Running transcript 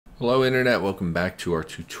Hello Internet, welcome back to our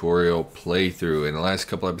tutorial playthrough. In the last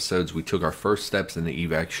couple episodes we took our first steps in the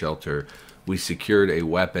evac shelter. We secured a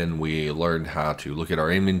weapon, we learned how to look at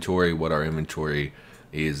our inventory, what our inventory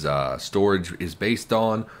is storage is based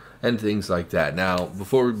on, and things like that. Now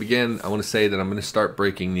before we begin, I want to say that I'm going to start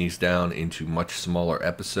breaking these down into much smaller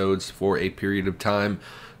episodes for a period of time.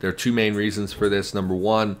 There are two main reasons for this. Number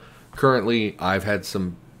one, currently I've had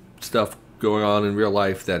some stuff going on in real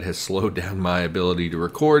life that has slowed down my ability to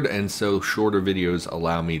record, and so shorter videos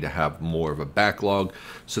allow me to have more of a backlog.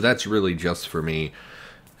 So that's really just for me.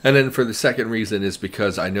 And then for the second reason is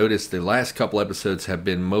because I noticed the last couple episodes have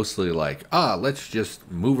been mostly like, let's just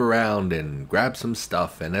move around and grab some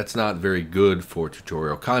stuff, and that's not very good for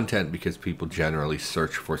tutorial content because people generally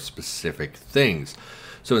search for specific things.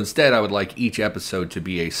 So instead I would like each episode to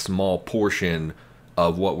be a small portion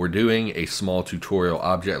of what we're doing, a small tutorial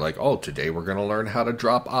object, like, today we're going to learn how to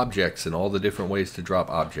drop objects and all the different ways to drop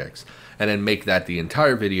objects, and then make that the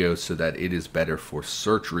entire video so that it is better for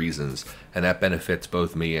search reasons, and that benefits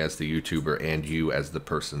both me as the YouTuber and you as the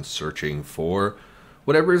person searching for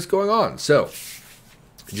whatever is going on. So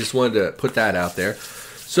I just wanted to put that out there.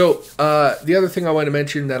 So the other thing I want to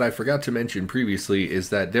mention that I forgot to mention previously is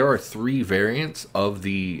that there are 3 variants of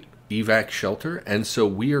the evac shelter, and so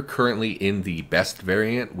we are currently in the best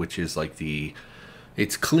variant, which is like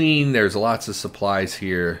it's clean, there's lots of supplies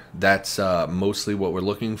here. That's mostly what we're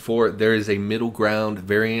looking for. There is a middle ground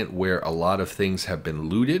variant where a lot of things have been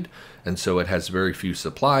looted, and so it has very few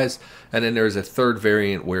supplies. And then there's a third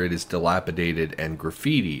variant where it is dilapidated and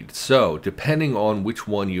graffitied. So depending on which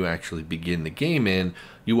one you actually begin the game in,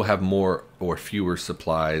 you will have more or fewer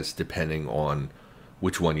supplies depending on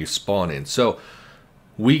which one you spawn in. So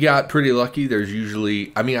we got pretty lucky. There's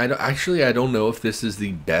usually, I don't know if this is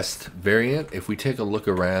the best variant. If we take a look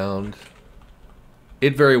around,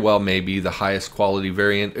 it very well may be the highest quality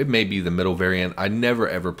variant. It may be the middle variant. I never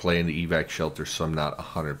ever play in the evac shelter, so I'm not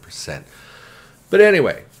 100%. But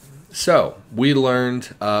anyway, so we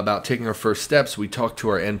learned about taking our first steps. We talked to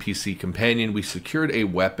our NPC companion. We secured a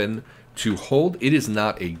weapon to hold. It is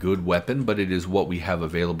not a good weapon, but it is what we have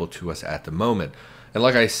available to us at the moment. And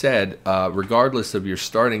like I said, regardless of your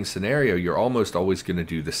starting scenario, you're almost always going to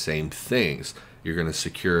do the same things. You're going to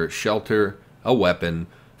secure shelter, a weapon,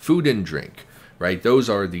 food and drink, right? Those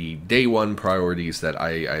are the day one priorities that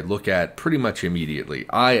I look at pretty much immediately.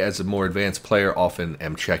 I, as a more advanced player, often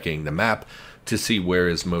am checking the map to see where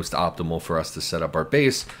is most optimal for us to set up our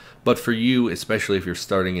base. But for you, especially if you're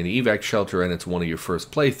starting in the evac shelter and it's one of your first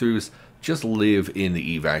playthroughs, just live in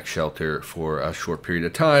the evac shelter for a short period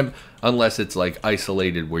of time, unless it's like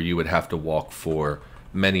isolated where you would have to walk for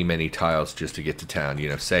many tiles just to get to town. You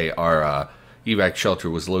know, say our evac shelter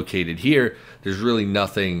was located here, there's really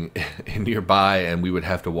nothing nearby and we would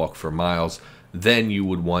have to walk for miles. Then you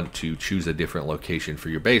would want to choose a different location for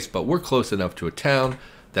your base, but we're close enough to a town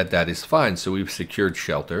that is fine. So we've secured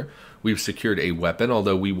shelter. We've secured a weapon,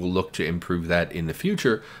 although we will look to improve that in the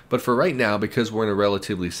future. But for right now, because we're in a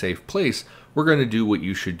relatively safe place, we're going to do what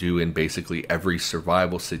you should do in basically every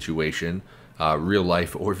survival situation, real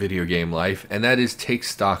life or video game life, and that is take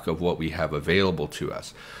stock of what we have available to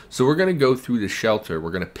us. So we're going to go through the shelter. We're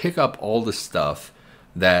going to pick up all the stuff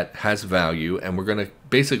that has value, and we're going to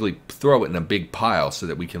basically throw it in a big pile so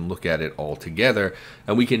that we can look at it all together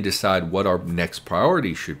and we can decide what our next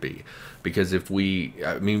priority should be. Because if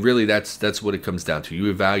really that's what it comes down to.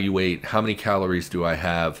 You evaluate how many calories do I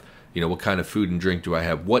have, what kind of food and drink do I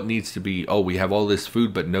have, what needs to be, we have all this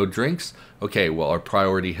food but no drinks. Okay, well, our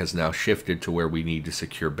priority has now shifted to where we need to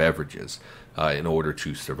secure beverages in order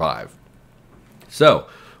to survive. So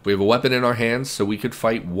we have a weapon in our hands, so we could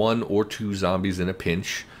fight 1 or 2 zombies in a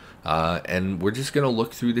pinch. And we're just going to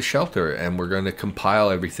look through the shelter and we're going to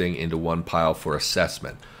compile everything into one pile for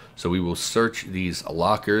assessment. So we will search these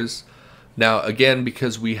lockers. Now again,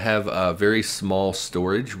 because we have very small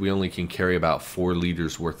storage, we only can carry about 4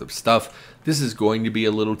 liters worth of stuff. This is going to be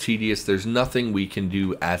a little tedious. There's nothing we can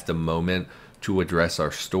do at the moment to address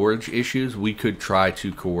our storage issues. We could try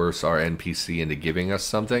to coerce our NPC into giving us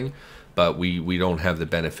something, but we don't have the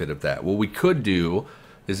benefit of that. What we could do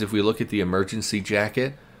is if we look at the emergency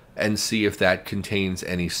jacket and see if that contains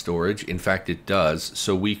any storage. In fact, it does.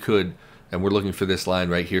 So we could, and we're looking for this line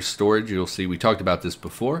right here, storage. You'll see we talked about this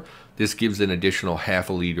before. This gives an additional ½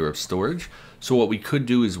 liter of storage. So what we could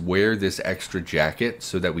do is wear this extra jacket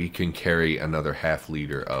so that we can carry another ½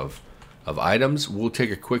 liter of items. We'll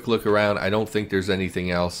take a quick look around. I don't think there's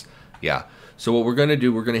anything else. Yeah. So what we're going to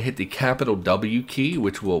do, we're going to hit the capital W key,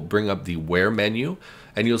 which will bring up the where menu,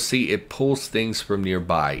 and you'll see it pulls things from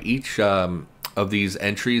nearby. Each of these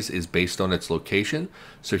entries is based on its location.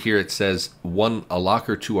 So here it says a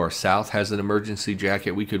locker to our south has an emergency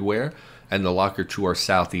jacket we could wear, and the locker to our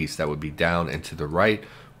southeast, that would be down and to the right,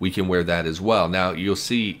 we can wear that as well. Now you'll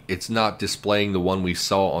see it's not displaying the one we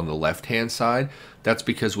saw on the left hand side. That's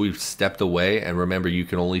because we've stepped away, and remember, you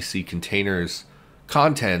can only see containers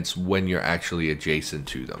contents when you're actually adjacent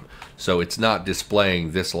to them. So it's not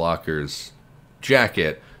displaying this locker's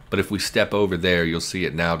jacket, but if we step over there, you'll see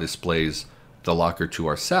it now displays the locker to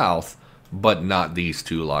our south, but not these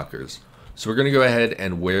two lockers. So we're going to go ahead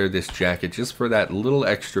and wear this jacket just for that little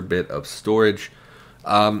extra bit of storage.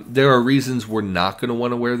 There are reasons we're not going to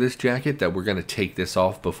want to wear this jacket, that we're going to take this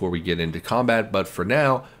off before we get into combat, but for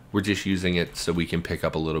now, we're just using it so we can pick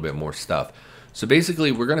up a little bit more stuff. So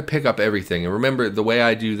basically, we're going to pick up everything. And remember, the way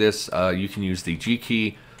I do this, you can use the G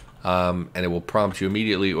key, and it will prompt you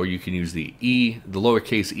immediately, or you can use the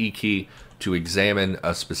lowercase e key to examine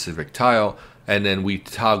a specific tile, and then we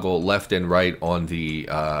toggle left and right on the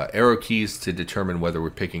arrow keys to determine whether we're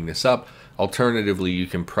picking this up. Alternatively, you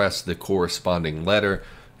can press the corresponding letter.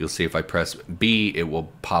 You'll see if I press B, it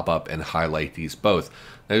will pop up and highlight these both.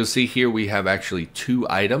 Now you'll see here we have actually 2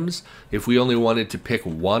 items. If we only wanted to pick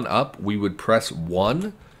one up, we would press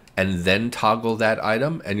 1 and then toggle that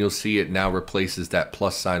item, and you'll see it now replaces that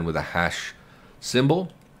plus sign with a hash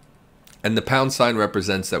symbol. And the pound sign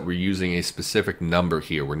represents that we're using a specific number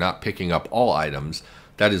here. We're not picking up all items.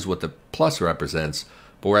 That is what the plus represents,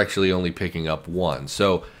 but we're actually only picking up 1.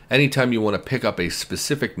 So anytime you want to pick up a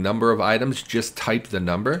specific number of items, just type the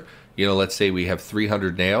number. You know, let's say we have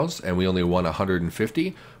 300 nails and we only want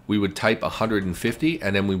 150. We would type 150,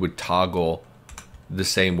 and then we would toggle the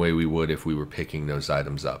same way we would if we were picking those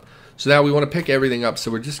items up. So now we want to pick everything up, so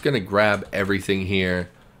we're just going to grab everything here.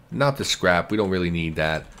 Not the scrap, we don't really need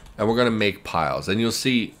that. And we're going to make piles. And you'll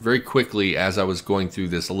see very quickly as I was going through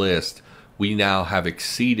this list, we now have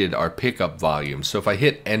exceeded our pickup volume. So if I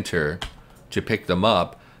hit enter to pick them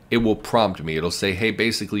up, it will prompt me. It'll say, hey,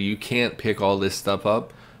 basically you can't pick all this stuff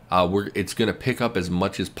up. It's going to pick up as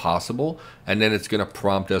much as possible, and then it's going to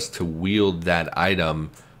prompt us to wield that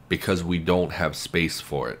item because we don't have space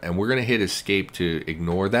for it. And we're going to hit escape to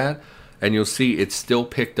ignore that. And you'll see it still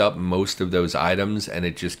picked up most of those items, and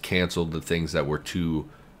it just canceled the things that were too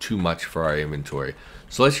much for our inventory.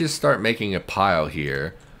 So let's just start making a pile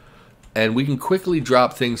here, and we can quickly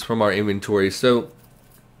drop things from our inventory. So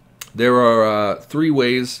there are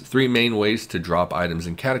 3 main ways to drop items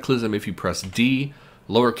in Cataclysm. If you press D,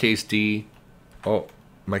 lowercase d, oh,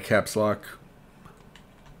 my caps lock.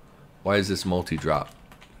 Why is this multi-drop?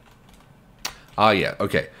 Ah, yeah,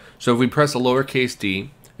 okay. So if we press a lowercase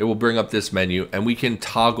d, it will bring up this menu, and we can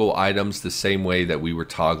toggle items the same way that we were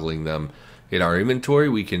toggling them in our inventory.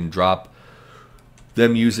 We can drop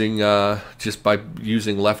them using just by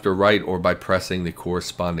using left or right, or by pressing the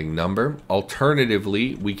corresponding number.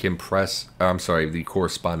 Alternatively, we can press, the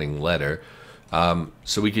corresponding letter.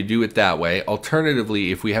 So we could do it that way.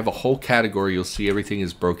 Alternatively, if we have a whole category, you'll see everything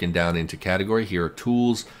is broken down into category. Here are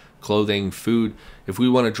tools, clothing, food. If we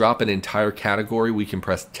want to drop an entire category, we can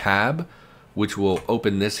press tab, which will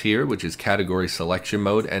open this here, which is category selection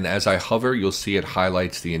mode. And as I hover, you'll see it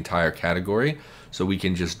highlights the entire category. So we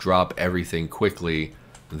can just drop everything quickly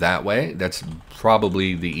that way. That's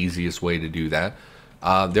probably the easiest way to do that.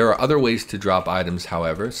 There are other ways to drop items,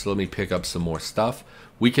 however. So let me pick up some more stuff.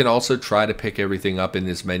 We can also try to pick everything up in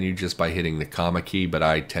this menu just by hitting the comma key, but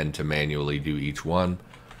I tend to manually do each one.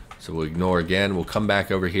 So we'll ignore again. We'll come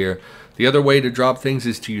back over here. The other way to drop things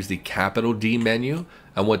is to use the capital D menu.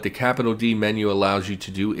 And what the capital D menu allows you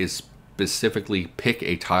to do is specifically pick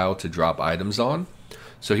a tile to drop items on.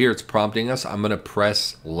 So here it's prompting us. I'm going to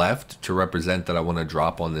press left to represent that I want to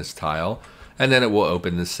drop on this tile. And then it will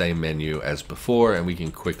open the same menu as before, and we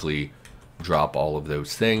can quickly drop all of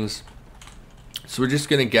those things. So we're just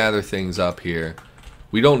going to gather things up here.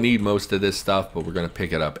 We don't need most of this stuff, but we're going to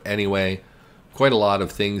pick it up anyway. Quite a lot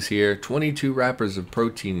of things here. 22 wrappers of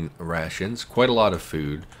protein rations. Quite a lot of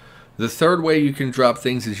food. The third way you can drop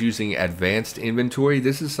things is using advanced inventory.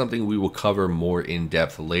 This is something we will cover more in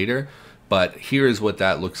depth later, but here is what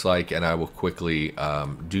that looks like, and I will quickly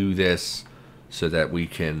do this so that we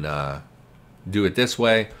can do it this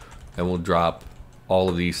way, and we'll drop all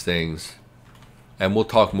of these things. And we'll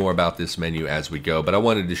talk more about this menu as we go, but I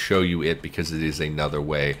wanted to show you it because it is another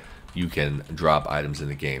way you can drop items in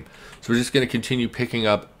the game. So we're just going to continue picking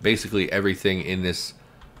up basically everything in this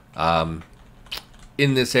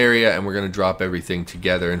area, and we're going to drop everything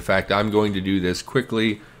together. In fact, I'm going to do this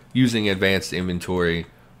quickly using advanced inventory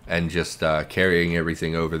and just carrying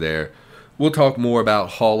everything over there. We'll talk more about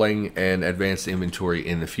hauling and advanced inventory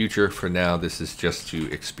in the future. For now, this is just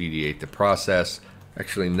to expedite the process.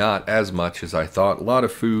 Actually, not as much as I thought. A lot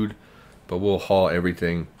of food, but we'll haul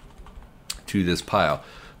everything to this pile.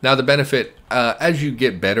 Now, the benefit, as you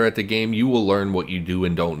get better at the game, you will learn what you do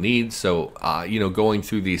and don't need. So, going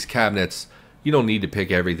through these cabinets, you don't need to pick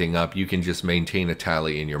everything up. You can just maintain a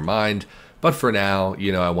tally in your mind. But for now,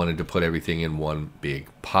 I wanted to put everything in one big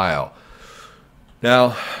pile.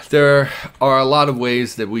 Now, there are a lot of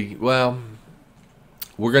ways that we're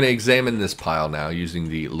going to examine this pile now using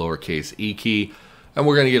the lowercase e key, and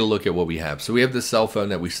we're going to get a look at what we have. So we have the cell phone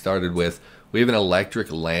that we started with. We have an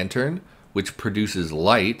electric lantern, which produces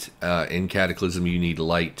light. In Cataclysm, you need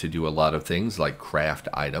light to do a lot of things like craft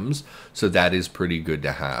items, so that is pretty good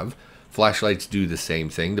to have. Flashlights do the same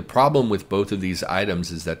thing. The problem with both of these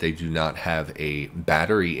items is that they do not have a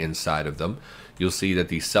battery inside of them. You'll see that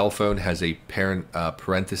the cell phone has a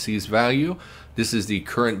parentheses value. This is the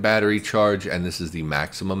current battery charge, and this is the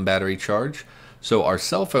maximum battery charge. So our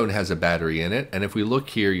cell phone has a battery in it, and if we look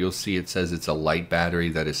here, you'll see it says it's a light battery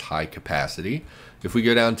that is high capacity. If we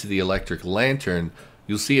go down to the electric lantern,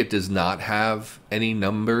 you'll see it does not have any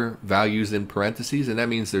number values in parentheses, and that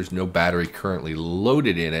means there's no battery currently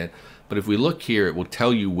loaded in it. But if we look here, it will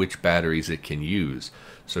tell you which batteries it can use.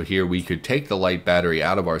 So here we could take the light battery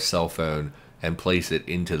out of our cell phone and place it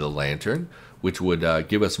into the lantern, which would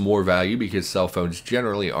give us more value because cell phones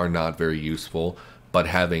generally are not very useful, but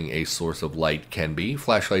having a source of light can be.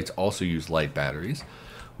 Flashlights also use light batteries.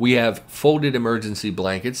 We have folded emergency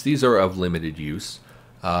blankets. These are of limited use.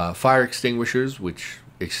 Fire extinguishers, which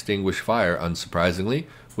extinguish fire, unsurprisingly.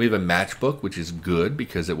 We have a matchbook, which is good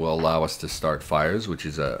because it will allow us to start fires, which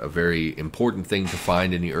is a very important thing to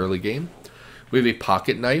find in the early game. We have a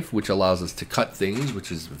pocket knife, which allows us to cut things, which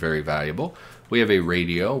is very valuable. We have a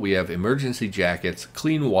radio. We have emergency jackets,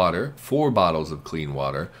 clean water, 4 bottles of clean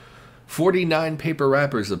water, 49 paper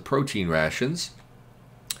wrappers of protein rations,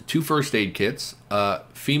 2 first aid kits,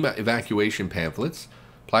 FEMA evacuation pamphlets,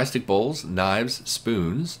 plastic bowls, knives,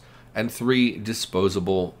 spoons, and 3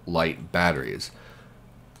 disposable light batteries.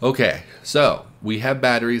 Okay, so we have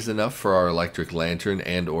batteries enough for our electric lantern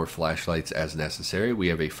and or flashlights as necessary. We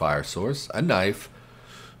have a fire source, a knife.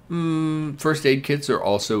 First aid kits are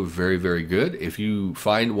also very, very good. If you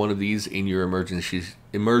find one of these in your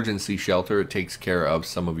emergency shelter, it takes care of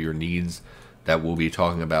some of your needs that we'll be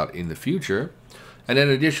talking about in the future. And then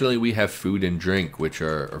additionally, we have food and drink, which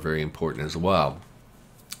are very important as well.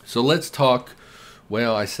 So let's talk,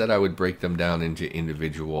 well, I said I would break them down into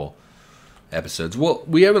individual episodes. Well,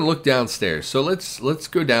 we haven't looked downstairs, so let's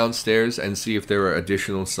go downstairs and see if there are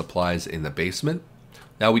additional supplies in the basement.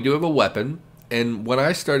 Now, we do have a weapon, and when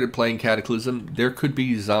I started playing Cataclysm, there could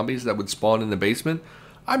be zombies that would spawn in the basement.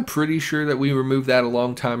 I'm pretty sure that we removed that a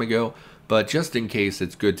long time ago, but just in case,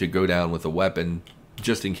 it's good to go down with a weapon,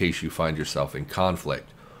 just in case you find yourself in conflict.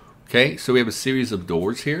 Okay, so we have a series of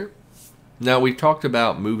doors here. Now, we talked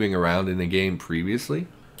about moving around in the game previously.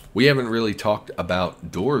 We haven't really talked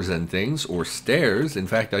about doors and things, or stairs. In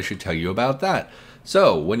fact, I should tell you about that.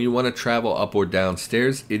 So, when you want to travel up or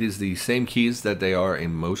downstairs, it is the same keys that they are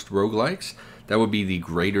in most roguelikes. That would be the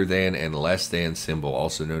greater than and less than symbol,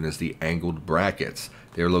 also known as the angled brackets.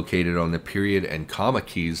 They're located on the period and comma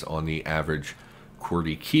keys on the average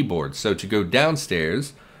QWERTY keyboard. So, to go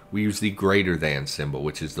downstairs, we use the greater than symbol,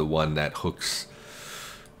 which is the one that hooks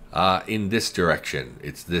in this direction.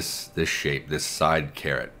 It's this shape, this side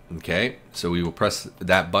caret. Okay, so we will press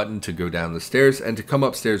that button to go down the stairs, and to come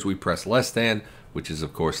upstairs we press less than, which is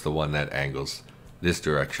of course the one that angles this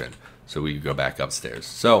direction. So we go back upstairs.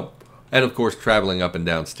 So, and of course traveling up and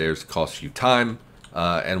down stairs costs you time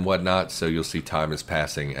and whatnot, so you'll see time is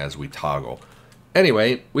passing as we toggle.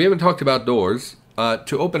 Anyway, we haven't talked about doors.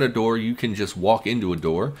 To open a door, you can just walk into a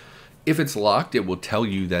door. If it's locked, it will tell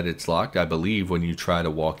you that it's locked, I believe, when you try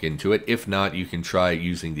to walk into it. If not, you can try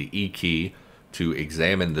using the E key to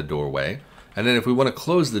examine the doorway. And then if we want to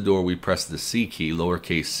close the door, we press the C key,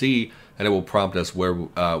 lowercase c, and it will prompt us where,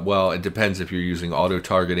 well, it depends if you're using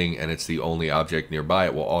auto-targeting and it's the only object nearby,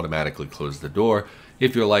 it will automatically close the door.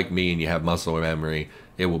 If you're like me and you have muscle memory,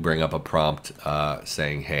 it will bring up a prompt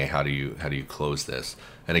saying, hey, how do you close this?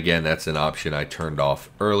 And again, that's an option I turned off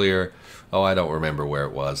earlier. Oh, I don't remember where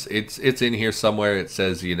it was. It's in here somewhere. It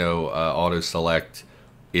says, auto select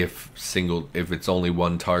if it's only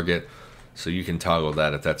one target. So you can toggle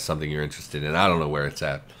that if that's something you're interested in. I don't know where it's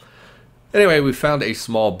at. Anyway, we found a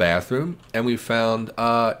small bathroom, and we found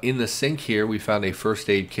in the sink here, we found a first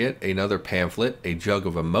aid kit, another pamphlet, a jug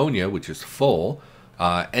of ammonia, which is full.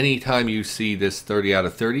 Anytime you see this 30 out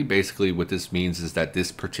of 30, basically what this means is that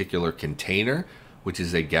this particular container which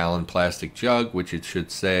is a gallon plastic jug, which it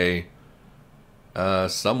should say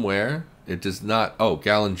somewhere. It does not. Oh,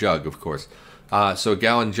 gallon jug, of course. So a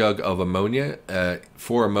gallon jug of ammonia.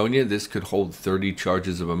 For ammonia, this could hold 30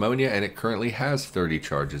 charges of ammonia, and it currently has 30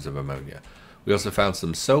 charges of ammonia. We also found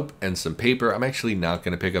some soap and some paper. I'm actually not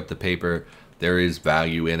going to pick up the paper. There is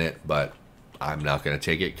value in it, but I'm not going to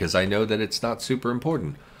take it because I know that it's not super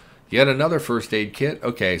important. Yet another first aid kit.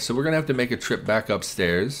 Okay, so we're going to have to make a trip back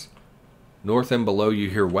upstairs. North and below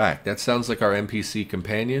you hear whack. That sounds like our NPC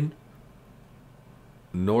companion.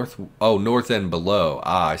 North and below.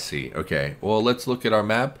 Ah, I see. Okay, well, let's look at our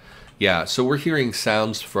map. Yeah, so we're hearing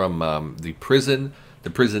sounds from the prison.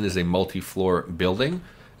 The prison is a multi-floor building.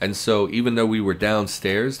 And so even though we were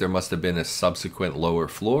downstairs, there must have been a subsequent lower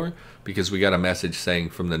floor because we got a message saying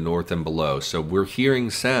from the north and below. So we're hearing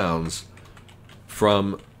sounds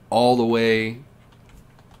from all the way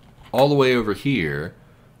over here.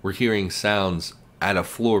 We're hearing sounds at a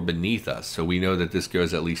floor beneath us. So we know that this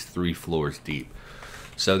goes at least 3 floors deep.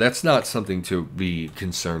 So that's not something to be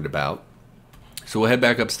concerned about. So we'll head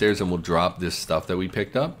back upstairs and we'll drop this stuff that we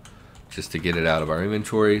picked up just to get it out of our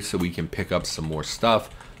inventory so we can pick up some more stuff.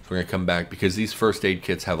 We're going to come back because these first aid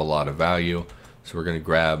kits have a lot of value. So we're going to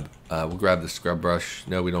grab, we'll grab the scrub brush.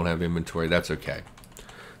 No, we don't have inventory. That's okay.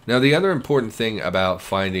 Now, the other important thing about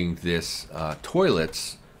finding these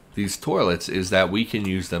toilets is that we can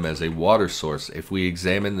use them as a water source. If we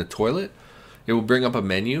examine the toilet, it will bring up a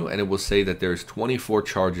menu and it will say that there's 24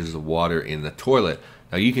 charges of water in the toilet.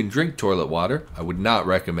 Now, you can drink toilet water. I would not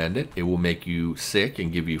recommend it. It will make you sick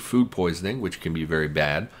and give you food poisoning, which can be very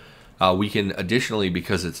bad. We can additionally,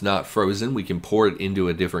 because it's not frozen, we can pour it into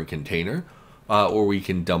a different container, or we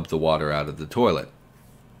can dump the water out of the toilet.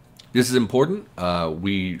 This is important.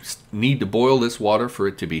 We need to boil this water for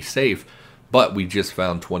it to be safe, but we just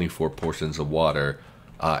found 24 portions of water,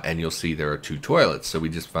 and you'll see there are 2 toilets. So we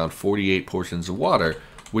just found 48 portions of water,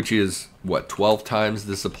 which is, what, 12 times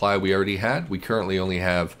the supply we already had? We currently only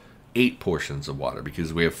have 8 portions of water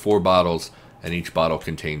because we have 4 bottles, and each bottle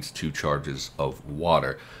contains 2 charges of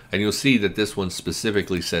water. And you'll see that this one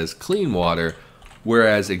specifically says clean water,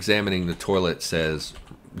 whereas examining the toilet says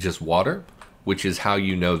just water, which is how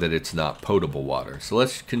you know that it's not potable water. So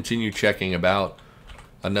let's continue checking about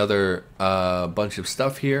another bunch of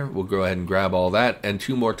stuff here. We'll go ahead and grab all that and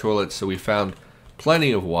 2 more toilets. So we found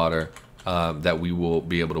plenty of water that we will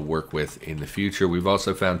be able to work with in the future. We've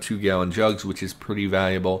also found 2-gallon jugs, which is pretty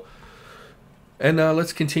valuable. And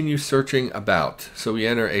let's continue searching about. So we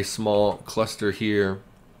enter a small cluster here.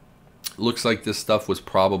 Looks like this stuff was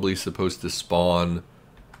probably supposed to spawn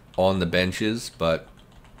on the benches, but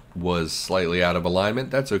was slightly out of alignment.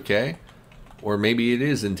 That's okay. Or maybe it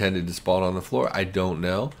is intended to spawn on the floor. I don't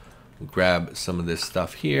know. We'll grab some of this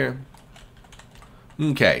stuff here.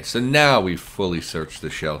 Okay, so now we've fully searched the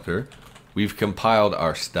shelter. We've compiled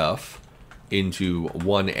our stuff into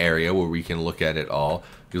one area where we can look at it all.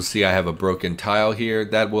 You'll see I have a broken tile here.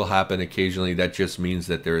 That will happen occasionally. That just means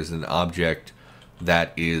that there is an object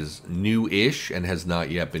that is new-ish and has not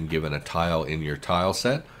yet been given a tile in your tile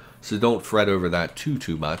set. So don't fret over that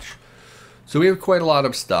too much. So we have quite a lot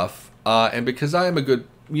of stuff. And because I am a good,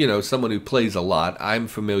 someone who plays a lot, I'm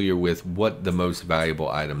familiar with what the most valuable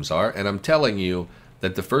items are. And I'm telling you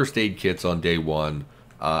that the first aid kits on day 1,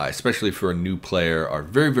 especially for a new player, are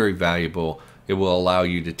very, very valuable. It will allow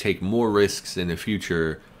you to take more risks in the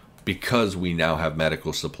future because we now have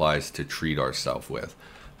medical supplies to treat ourselves with.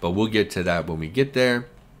 But we'll get to that when we get there.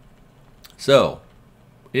 So,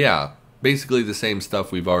 yeah, basically the same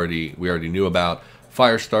stuff we already knew about.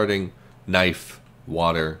 Fire starting, knife,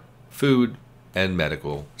 water, food, and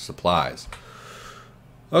medical supplies.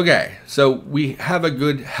 Okay, so we have a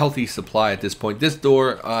good, healthy supply at this point. This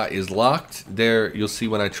door is locked. There, you'll see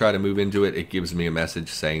when I try to move into it, it gives me a message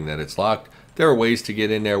saying that it's locked. There are ways to get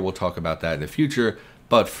in there. We'll talk about that in the future.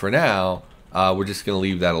 But for now, we're just going to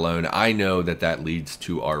leave that alone. I know that that leads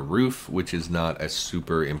to our roof, which is not a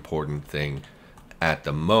super important thing at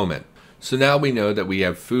the moment. So now we know that we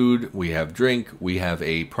have food, we have drink, we have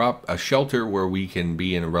a shelter where we can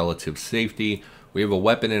be in relative safety. We have a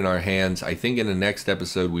weapon in our hands. I think in the next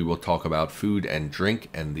episode we will talk about food and drink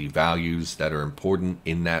and the values that are important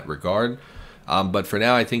in that regard. But for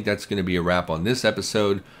now, I think that's going to be a wrap on this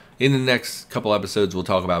episode. In the next couple episodes, we'll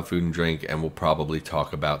talk about food and drink, and we'll probably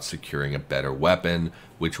talk about securing a better weapon,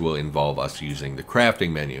 which will involve us using the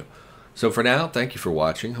crafting menu. So for now, thank you for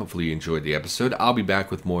watching. Hopefully you enjoyed the episode. I'll be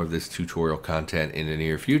back with more of this tutorial content in the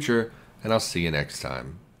near future, and I'll see you next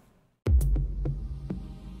time.